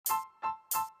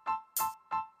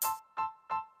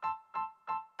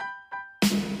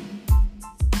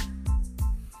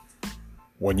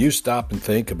When you stop and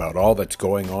think about all that's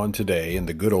going on today in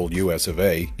the good old US of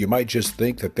A, you might just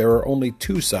think that there are only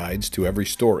two sides to every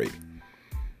story.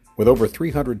 With over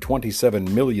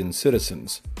 327 million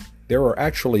citizens, there are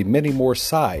actually many more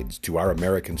sides to our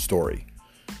American story.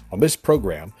 On this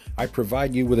program, I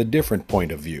provide you with a different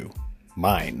point of view,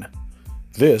 mine.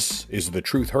 This is The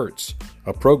Truth Hurts,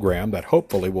 a program that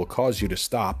hopefully will cause you to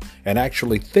stop and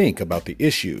actually think about the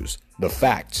issues, the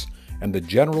facts, and the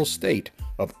general state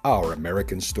of our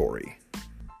American story.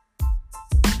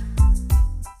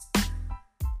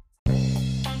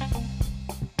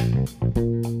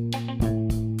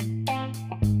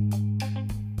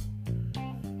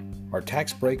 Are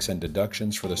tax breaks and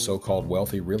deductions for the so-called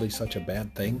wealthy really such a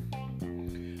bad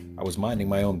thing? I was minding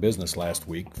my own business last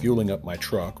week, fueling up my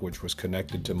truck, which was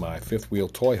connected to my fifth-wheel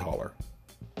toy hauler.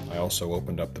 I also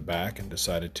opened up the back and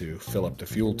decided to fill up the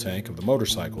fuel tank of the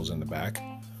motorcycles in the back,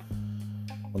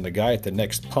 when the guy at the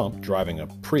next pump, driving a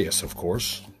Prius of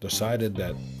course, decided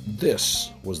that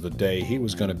this was the day he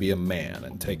was going to be a man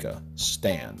and take a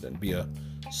stand and be a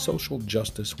social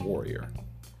justice warrior.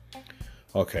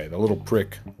 Okay, the little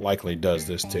prick likely does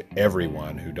this to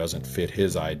everyone who doesn't fit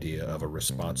his idea of a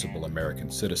responsible American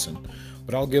citizen,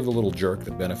 but I'll give the little jerk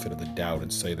the benefit of the doubt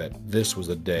and say that this was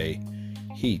the day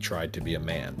he tried to be a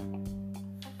man.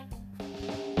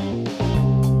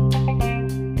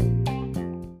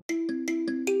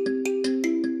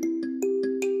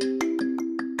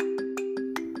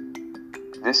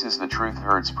 This is the Truth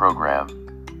Hurts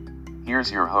program.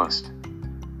 Here's your host,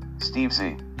 Steve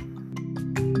Z.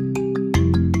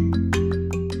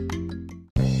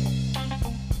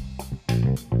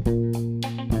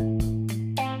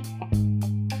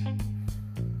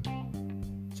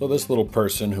 So this little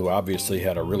person, who obviously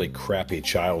had a really crappy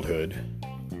childhood,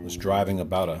 was driving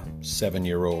about a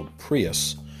 7-year-old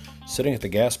Prius, sitting at the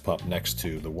gas pump next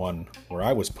to the one where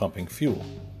I was pumping fuel.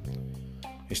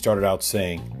 He started out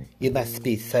saying, "You must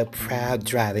be so proud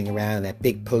driving around in that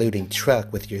big polluting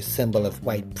truck with your symbol of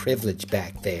white privilege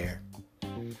back there."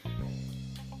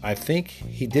 I think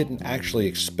he didn't actually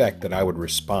expect that I would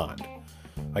respond.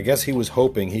 I guess he was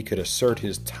hoping he could assert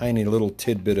his tiny little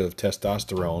tidbit of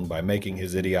testosterone by making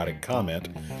his idiotic comment,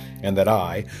 and that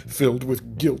I, filled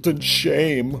with guilt and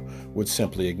shame, would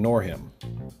simply ignore him.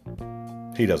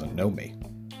 He doesn't know me.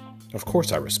 Of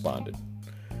course I responded.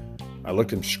 I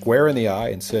looked him square in the eye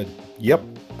and said, "Yep,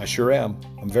 I sure am.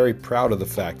 I'm very proud of the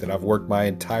fact that I've worked my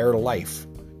entire life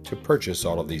to purchase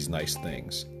all of these nice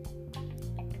things."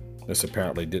 This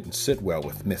apparently didn't sit well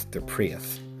with Mr.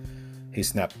 Prius. He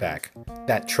snapped back,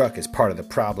 "That truck is part of the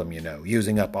problem, you know,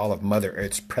 using up all of Mother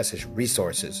Earth's precious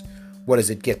resources. What does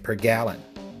it get per gallon?"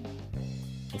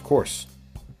 "Of course,"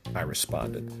 I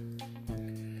responded.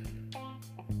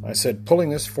 I said,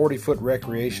 "Pulling this 40-foot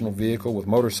recreational vehicle with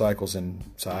motorcycles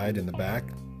inside in the back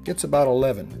gets about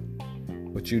 11.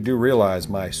 But you do realize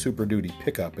my Super Duty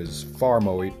pickup is far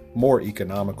more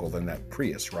economical than that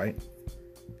Prius, right?"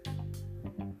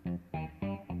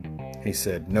 He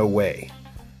said, "No way."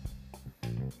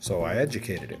 So I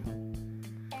educated him.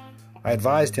 I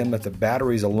advised him that the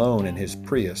batteries alone in his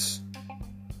Prius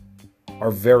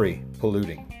are very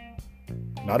polluting,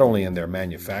 not only in their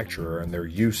manufacture and their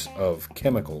use of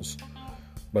chemicals,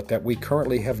 but that we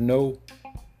currently have no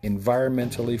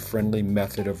environmentally friendly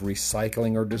method of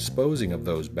recycling or disposing of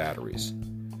those batteries,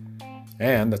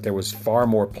 and that there was far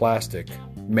more plastic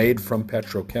made from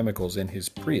petrochemicals in his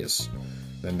Prius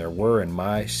than there were in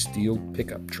my steel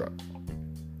pickup truck.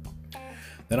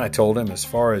 Then I told him, as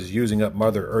far as using up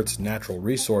Mother Earth's natural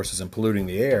resources and polluting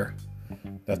the air,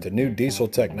 that the new diesel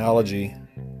technology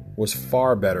was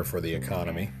far better for the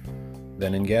economy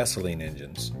than in gasoline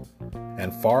engines,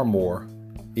 and far more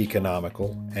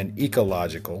economical and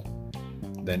ecological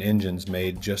than engines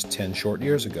made just 10 short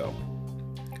years ago.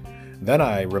 Then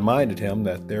I reminded him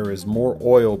that there is more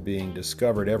oil being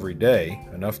discovered every day,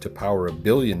 enough to power 1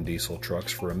 billion diesel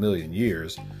trucks for 1 million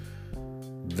years.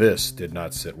 This did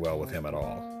not sit well with him at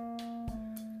all.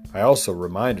 I also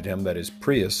reminded him that his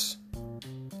Prius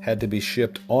had to be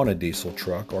shipped on a diesel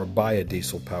truck or by a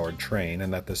diesel-powered train,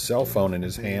 and that the cell phone in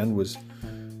his hand was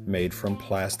made from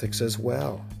plastics as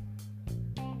well.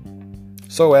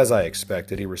 So, as I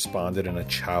expected, he responded in a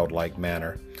childlike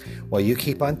manner, "Well, you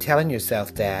keep on telling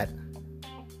yourself that."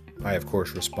 I, of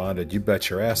course, responded, "You bet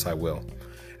your ass I will.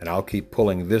 And I'll keep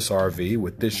pulling this RV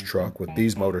with this truck with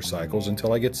these motorcycles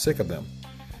until I get sick of them.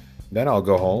 Then I'll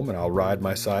go home and I'll ride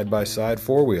my side-by-side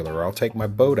four-wheeler, or I'll take my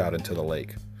boat out into the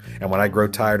lake. And when I grow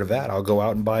tired of that, I'll go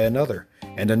out and buy another,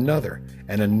 and another,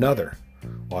 and another,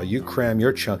 while you cram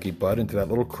your chunky butt into that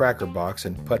little cracker box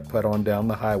and putt-putt on down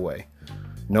the highway.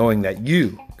 knowing that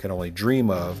you can only dream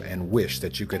of and wish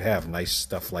that you could have nice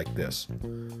stuff like this.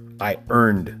 I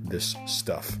earned this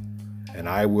stuff, and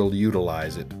I will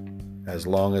utilize it as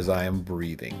long as I am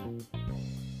breathing.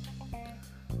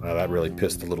 Well, that really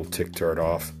pissed the little tick turd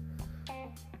off.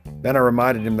 Then I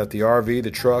reminded him that the RV,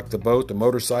 the truck, the boat, the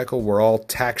motorcycle were all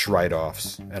tax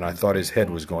write-offs, and I thought his head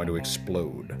was going to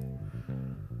explode.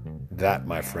 That,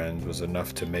 my friends, was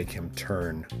enough to make him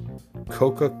turn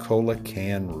Coca-Cola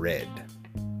can red.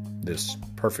 This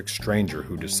perfect stranger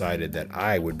who decided that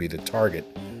I would be the target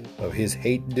of his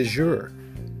hate de jour.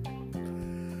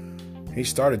 He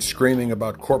started screaming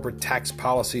about corporate tax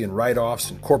policy and write-offs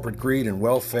and corporate greed and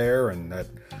welfare, and that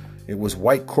it was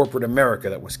white corporate America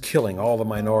that was killing all the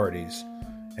minorities,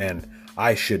 and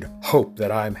I should hope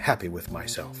that I'm happy with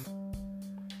myself.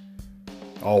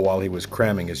 All while he was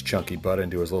cramming his chunky butt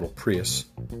into his little Prius.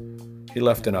 He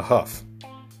left in a huff.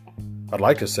 I'd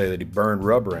like to say that he burned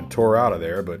rubber and tore out of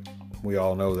there, but we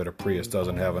all know that a Prius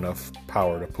doesn't have enough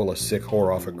power to pull a sick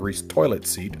whore off a greased toilet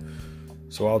seat,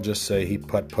 so I'll just say he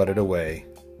putt-putted away,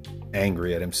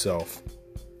 angry at himself,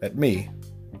 at me,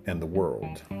 and the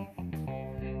world.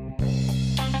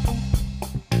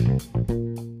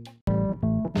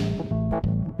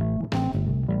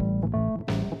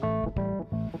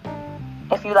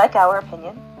 If you like our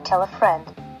opinion, tell a friend.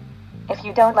 If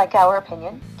you don't like our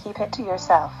opinion, keep it to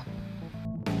yourself.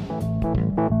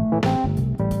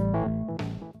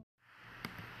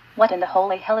 What in the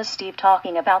holy hell is Steve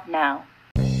talking about now?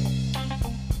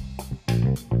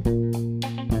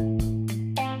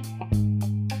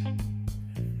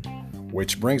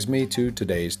 Which brings me to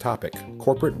today's topic,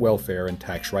 corporate welfare and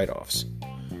tax write-offs.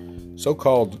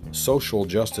 So-called social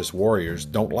justice warriors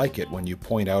don't like it when you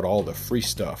point out all the free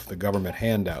stuff, the government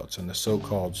handouts, and the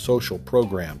so-called social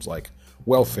programs like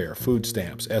welfare, food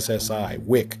stamps, SSI,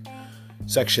 WIC,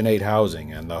 Section 8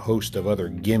 housing, and the host of other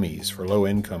gimmies for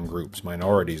low-income groups,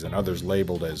 minorities, and others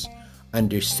labeled as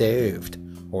underserved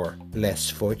or less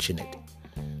fortunate.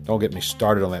 Don't get me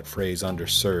started on that phrase,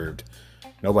 underserved.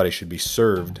 Nobody should be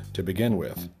served to begin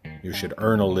with. You should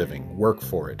earn a living, work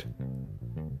for it.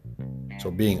 So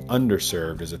being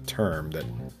underserved is a term that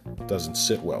doesn't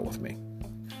sit well with me.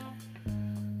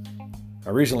 I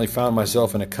recently found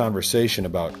myself in a conversation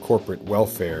about corporate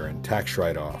welfare and tax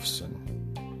write-offs and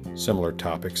similar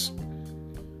topics.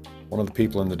 One of the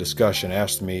people in the discussion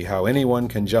asked me how anyone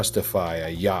can justify a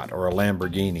yacht or a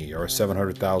Lamborghini or a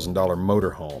 $700,000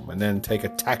 motorhome and then take a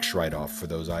tax write-off for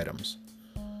those items.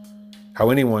 How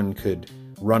anyone could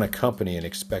run a company and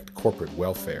expect corporate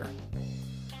welfare.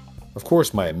 Of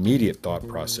course, my immediate thought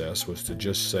process was to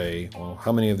just say, well,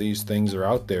 how many of these things are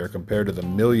out there compared to the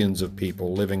millions of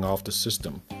people living off the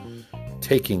system,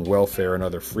 taking welfare and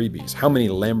other freebies? How many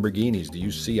Lamborghinis do you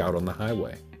see out on the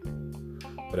highway?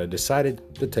 But I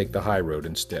decided to take the high road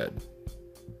instead.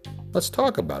 Let's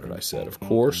talk about it, I said. Of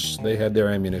course, they had their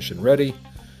ammunition ready,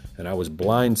 and I was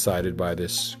blindsided by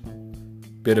this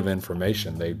bit of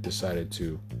information they decided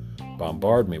to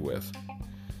bombard me with.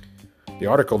 The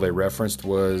article they referenced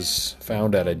was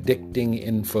found at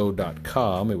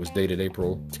addictinginfo.com. It was dated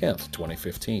April 10th,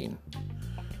 2015.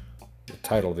 The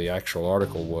title of the actual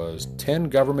article was 10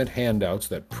 Government Handouts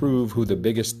That Prove Who the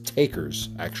Biggest Takers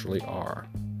Actually Are.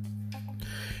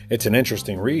 It's an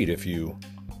interesting read if you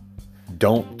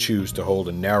don't choose to hold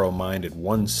a narrow-minded,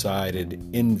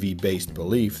 one-sided, envy-based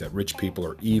belief that rich people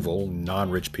are evil,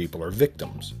 non-rich people are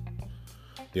victims.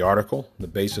 The article, the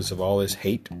basis of all this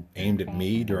hate aimed at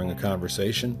me during a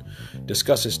conversation,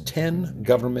 discusses 10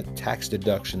 government tax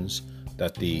deductions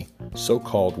that the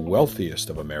so-called wealthiest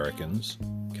of Americans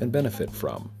can benefit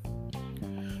from.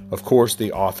 Of course,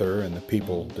 the author and the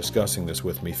people discussing this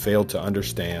with me failed to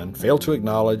understand, failed to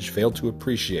acknowledge, failed to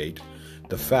appreciate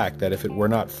the fact that if it were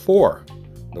not for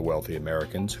the wealthy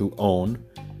Americans who own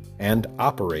and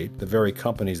operate the very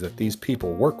companies that these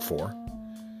people work for,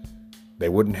 they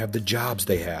wouldn't have the jobs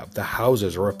they have, the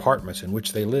houses or apartments in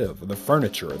which they live, or the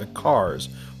furniture, or the cars,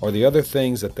 or the other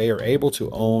things that they are able to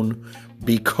own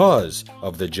because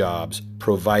of the jobs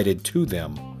provided to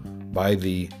them by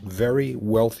the very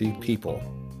wealthy people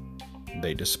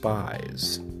they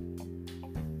despise.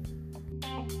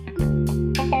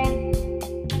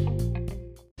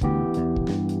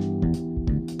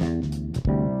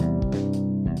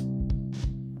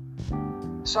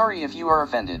 Sorry if you are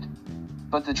offended,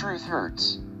 but the truth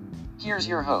hurts. Here's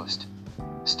your host,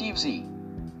 Steve Z.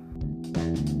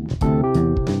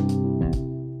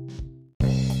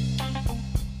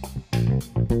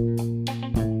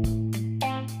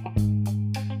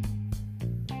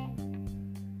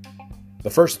 The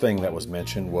first thing that was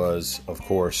mentioned was, of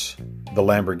course, the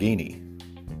Lamborghini,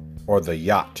 or the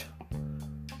yacht,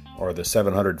 or the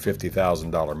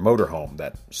 $750,000 motorhome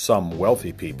that some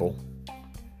wealthy people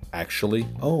actually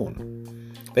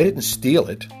own. They didn't steal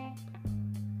it.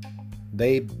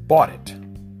 They bought it.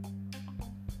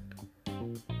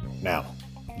 Now,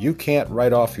 you can't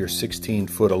write off your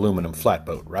 16-foot aluminum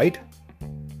flatboat, right?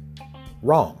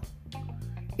 Wrong.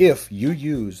 If you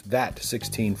use that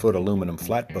 16-foot aluminum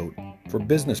flatboat for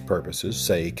business purposes,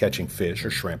 say catching fish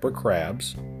or shrimp or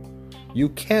crabs, you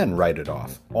can write it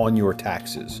off on your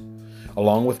taxes,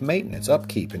 along with maintenance,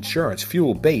 upkeep, insurance,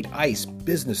 fuel, bait, ice,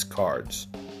 business cards,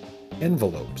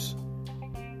 envelopes.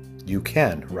 You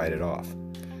can write it off.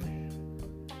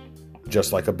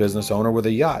 Just like a business owner with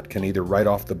a yacht can either write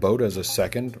off the boat as a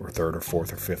second or third or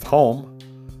fourth or fifth home,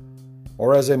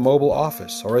 or as a mobile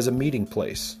office, or as a meeting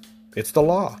place. It's the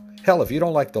law. Hell, if you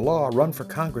don't like the law, run for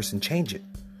Congress and change it.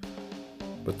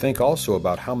 But think also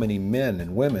about how many men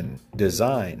and women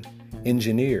design,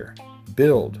 engineer,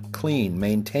 build, clean,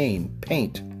 maintain,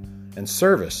 paint, and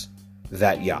service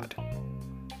that yacht,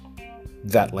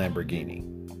 that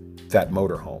Lamborghini, that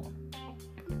motorhome.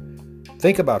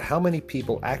 Think about how many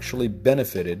people actually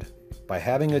benefited by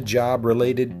having a job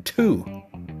related to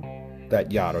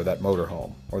that yacht or that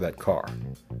motorhome or that car.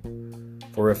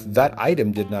 For if that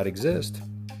item did not exist,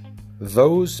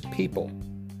 those people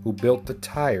who built the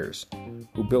tires,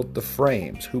 who built the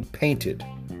frames, who painted,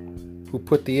 who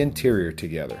put the interior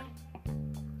together,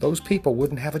 those people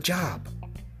wouldn't have a job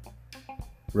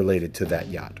related to that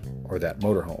yacht or that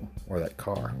motorhome or that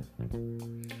car.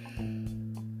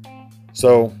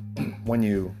 So, when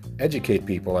you educate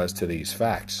people as to these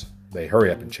facts, they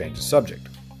hurry up and change the subject.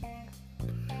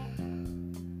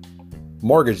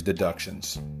 Mortgage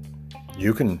deductions.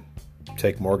 You can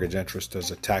take mortgage interest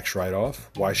as a tax write-off.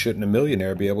 Why shouldn't a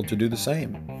millionaire be able to do the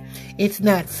same? It's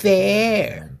not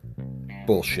fair.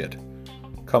 Bullshit.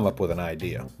 Come up with an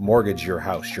idea. Mortgage your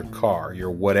house, your car,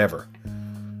 your whatever.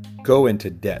 Go into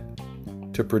debt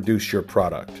to produce your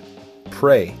product.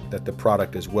 Pray that the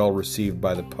product is well received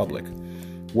by the public.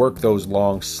 Work those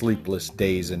long, sleepless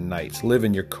days and nights. Live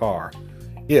in your car.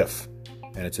 If,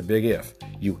 and it's a big if,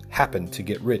 you happen to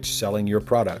get rich selling your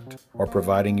product or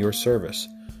providing your service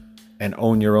and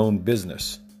own your own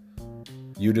business,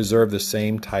 you deserve the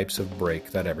same types of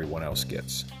break that everyone else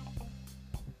gets.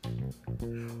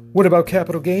 What about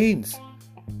capital gains?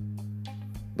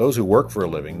 Those who work for a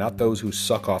living, not those who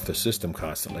suck off the system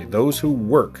constantly. Those who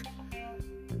work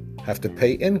have to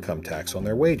pay income tax on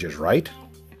their wages, right?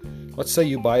 Let's say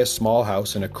you buy a small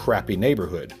house in a crappy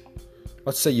neighborhood.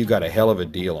 Let's say you got a hell of a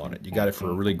deal on it. You got it for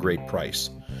a really great price.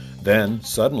 Then,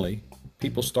 suddenly,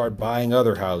 people start buying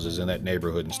other houses in that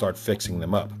neighborhood and start fixing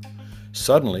them up.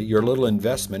 Suddenly, your little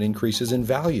investment increases in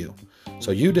value.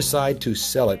 So you decide to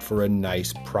sell it for a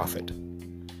nice profit.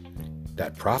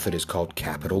 That profit is called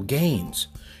capital gains.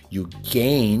 You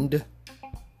gained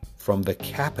from the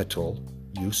capital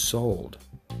you sold.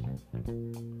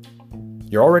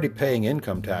 You're already paying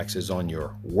income taxes on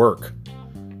your work.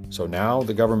 So now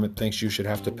the government thinks you should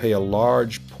have to pay a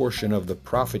large portion of the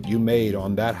profit you made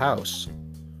on that house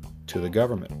to the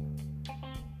government,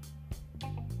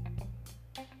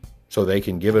 so they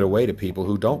can give it away to people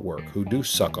who don't work, who do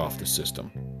suck off the system.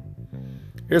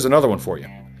 Here's another one for you.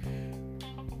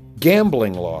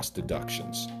 Gambling loss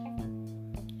deductions.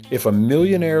 If a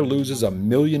millionaire loses $1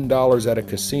 million at a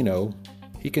casino,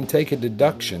 he can take a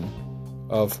deduction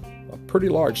of a pretty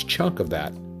large chunk of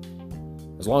that,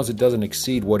 as long as it doesn't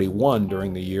exceed what he won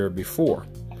during the year before.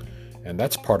 And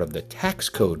that's part of the tax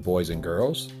code, boys and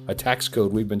girls, a tax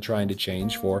code we've been trying to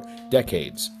change for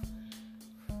decades.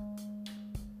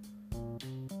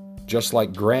 Just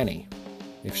like Granny,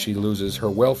 if she loses her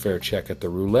welfare check at the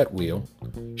roulette wheel,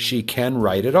 she can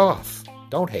write it off.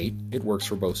 Don't hate, it works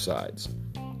for both sides.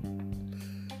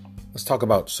 Let's talk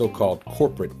about so-called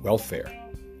corporate welfare.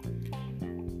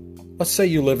 Let's say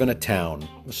you live in a town,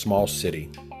 a small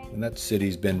city, and that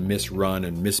city's been misrun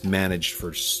and mismanaged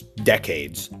for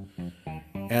decades.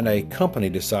 And a company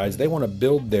decides they want to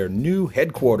build their new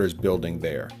headquarters building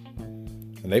there.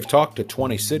 And they've talked to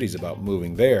 20 cities about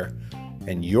moving there.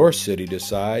 And your city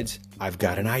decides, I've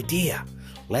got an idea.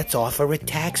 Let's offer a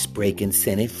tax break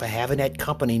incentive for having that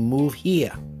company move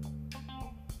here.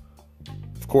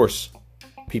 Of course,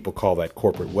 people call that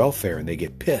corporate welfare, and they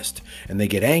get pissed, and they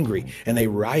get angry, and they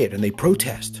riot, and they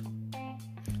protest.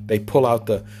 They pull out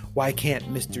the, why can't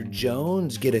Mr.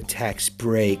 Jones get a tax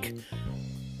break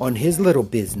on his little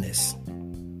business?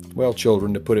 Well,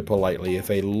 children, to put it politely, if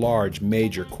a large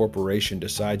major corporation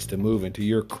decides to move into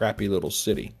your crappy little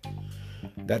city,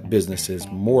 that business is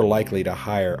more likely to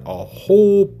hire a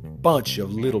whole bunch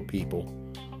of little people,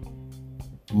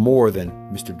 more than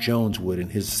Mr. Jones would in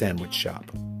his sandwich shop.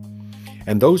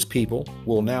 And those people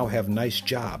will now have nice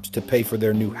jobs to pay for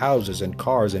their new houses and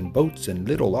cars and boats and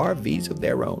little RVs of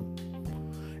their own.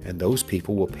 And those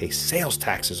people will pay sales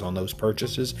taxes on those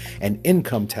purchases and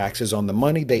income taxes on the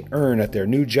money they earn at their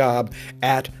new job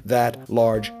at that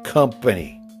large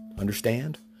company.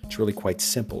 Understand? It's really quite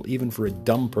simple, even for a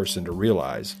dumb person to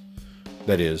realize.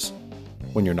 That is,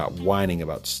 when you're not whining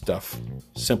about stuff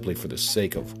simply for the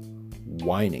sake of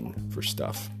whining for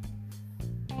stuff.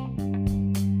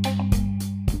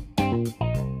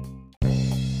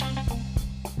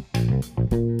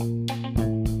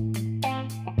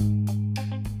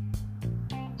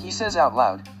 He says out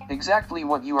loud exactly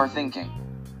what you are thinking.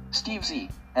 Steve Z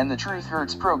and the Truth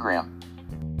Hurts program.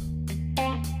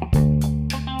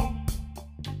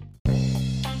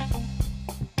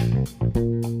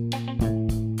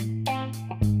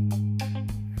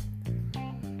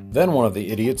 Then one of the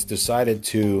idiots decided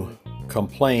to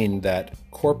complain that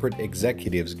corporate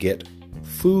executives get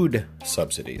food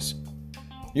subsidies.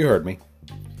 You heard me.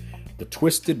 The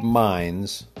twisted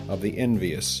minds of the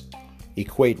envious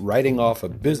equate writing off a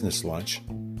business lunch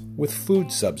with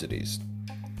food subsidies.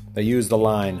 They use the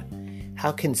line,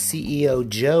 "How can CEO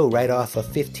Joe write off a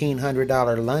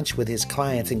 $1,500 lunch with his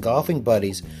clients and golfing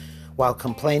buddies while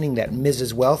complaining that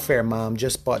Mrs. Welfare Mom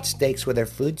just bought steaks with her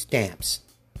food stamps?"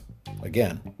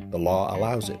 Again, the law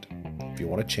allows it. If you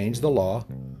want to change the law,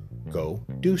 go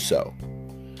do so.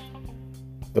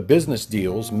 The business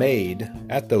deals made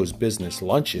at those business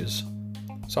lunches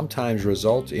sometimes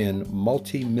result in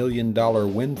multi-million-dollar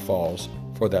windfalls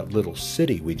for that little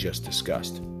city we just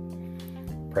discussed.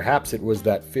 Perhaps it was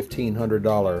that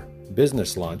 $1,500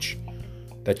 business lunch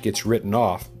that gets written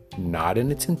off, not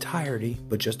in its entirety,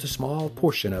 but just a small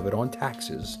portion of it on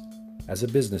taxes as a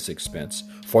business expense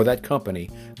for that company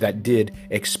that did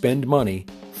expend money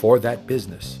for that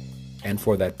business and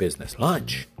for that business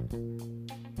lunch.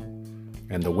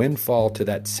 And the windfall to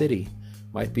that city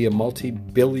might be a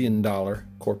multi-billion-dollar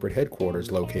corporate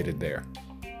headquarters located there.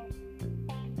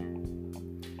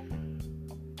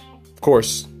 Of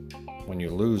course, when you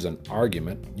lose an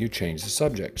argument, you change the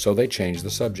subject. So they changed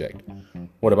the subject.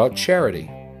 What about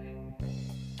charity?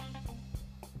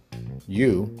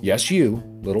 You, yes you,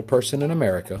 little person in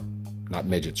America, not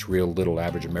midgets, real little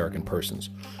average American persons,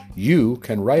 you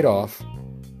can write off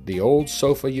the old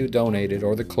sofa you donated,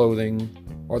 or the clothing,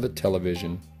 or the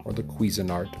television, or the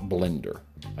Cuisinart blender.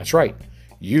 That's right.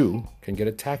 You can get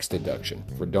a tax deduction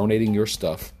for donating your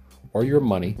stuff or your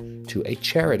money to a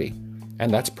charity,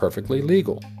 and that's perfectly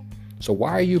legal. So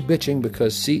why are you bitching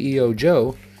because CEO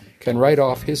Joe can write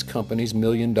off his company's $1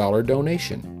 million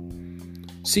donation?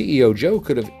 CEO Joe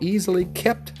could have easily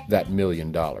kept that $1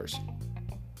 million.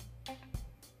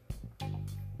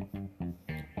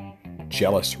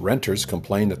 Jealous renters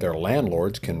complain that their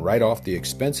landlords can write off the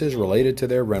expenses related to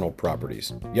their rental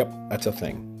properties. Yep, that's a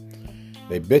thing.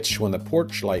 They bitch when the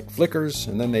porch light flickers,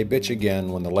 and then they bitch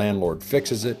again when the landlord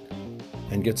fixes it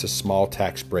and gets a small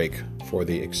tax break for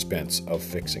the expense of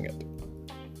fixing it.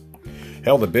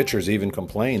 Hell, the bitchers even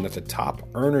complain that the top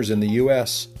earners in the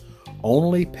U.S.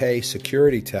 only pay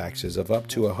security taxes of up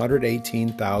to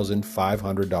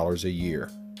 $118,500 a year.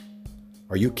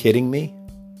 Are you kidding me?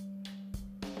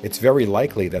 It's very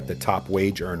likely that the top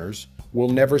wage earners will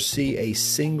never see a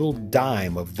single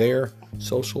dime of their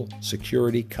Social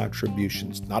Security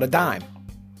contributions. Not a dime.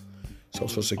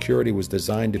 Social Security was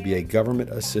designed to be a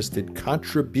government-assisted,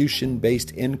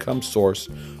 contribution-based income source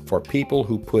for people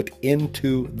who put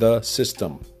into the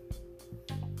system,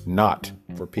 not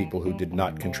for people who did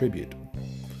not contribute.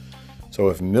 So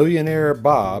if millionaire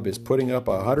Bob is putting up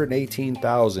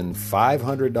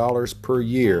 $118,500 per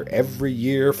year every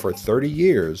year for 30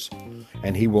 years,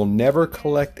 and he will never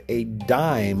collect a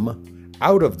dime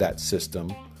out of that system,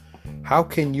 how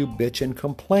can you bitch and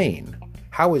complain?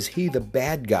 How is he the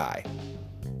bad guy?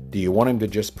 Do you want him to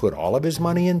just put all of his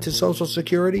money into Social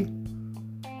Security?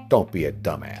 Don't be a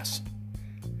dumbass.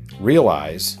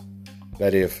 Realize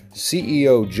that if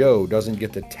CEO Joe doesn't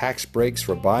get the tax breaks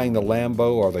for buying the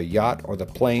Lambo or the yacht or the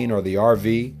plane or the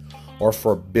RV or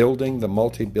for building the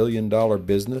multi-billion-dollar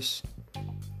business,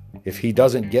 if he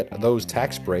doesn't get those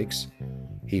tax breaks,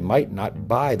 he might not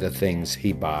buy the things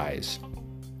he buys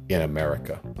in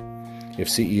America. If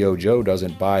CEO Joe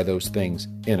doesn't buy those things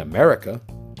in America,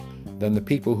 then the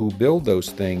people who build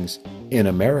those things in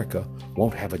America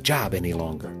won't have a job any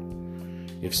longer.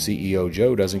 If CEO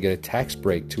Joe doesn't get a tax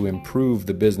break to improve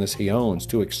the business he owns,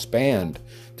 to expand,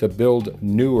 to build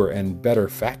newer and better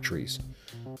factories,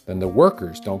 then the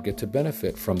workers don't get to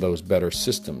benefit from those better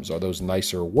systems or those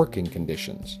nicer working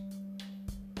conditions.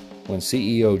 When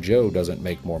CEO Joe doesn't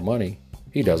make more money,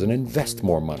 he doesn't invest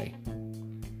more money.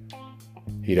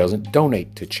 He doesn't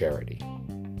donate to charity.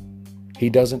 He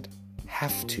doesn't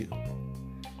have to.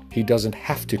 He doesn't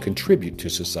have to contribute to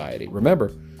society.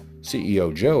 Remember,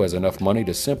 CEO Joe has enough money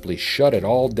to simply shut it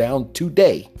all down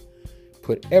today,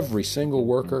 put every single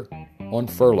worker on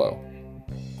furlough,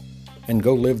 and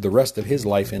go live the rest of his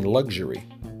life in luxury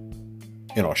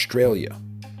in Australia.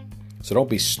 So don't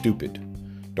be stupid.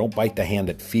 Don't bite the hand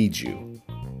that feeds you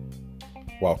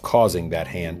while causing that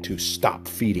hand to stop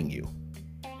feeding you.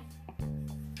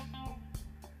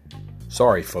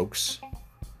 Sorry, folks,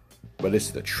 but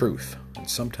it's the truth, and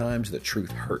sometimes the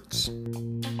truth hurts.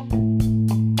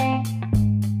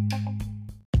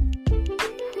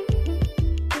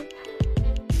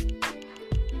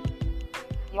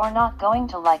 You're not going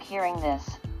to like hearing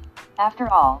this. After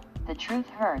all, the truth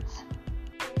hurts.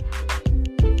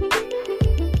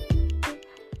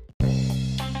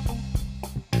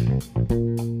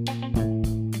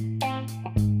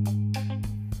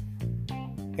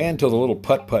 And to the little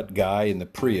putt-putt guy in the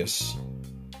Prius,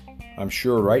 I'm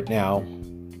sure right now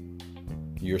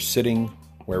you're sitting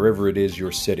wherever it is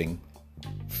you're sitting,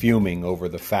 fuming over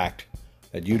the fact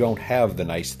that you don't have the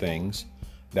nice things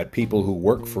that people who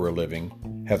work for a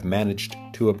living have managed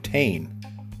to obtain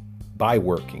by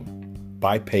working,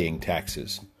 by paying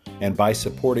taxes, and by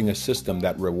supporting a system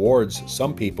that rewards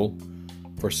some people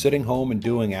for sitting home and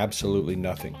doing absolutely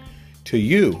nothing. To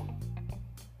you,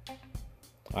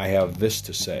 I have this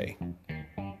to say.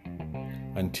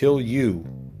 Until you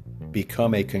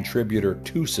become a contributor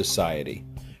to society,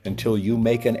 until you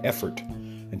make an effort,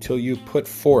 until you put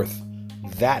forth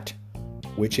that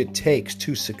which it takes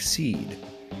to succeed,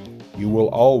 you will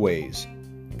always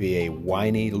be a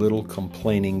whiny little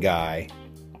complaining guy,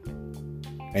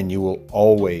 and you will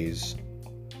always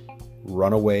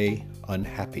run away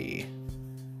unhappy.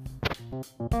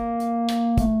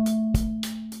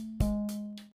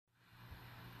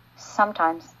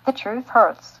 Sometimes the truth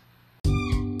hurts.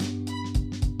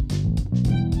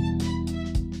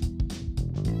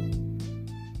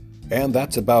 And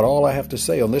that's about all I have to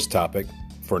say on this topic,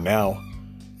 for now.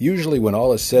 Usually when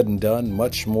all is said and done,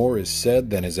 much more is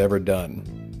said than is ever done.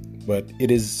 But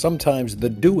it is sometimes the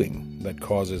doing that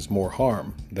causes more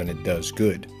harm than it does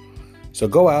good. So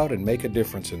go out and make a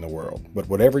difference in the world. But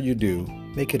whatever you do,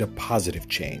 make it a positive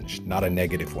change, not a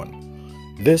negative one.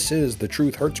 This is the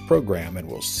Truth Hurts program, and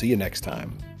we'll see you next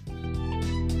time.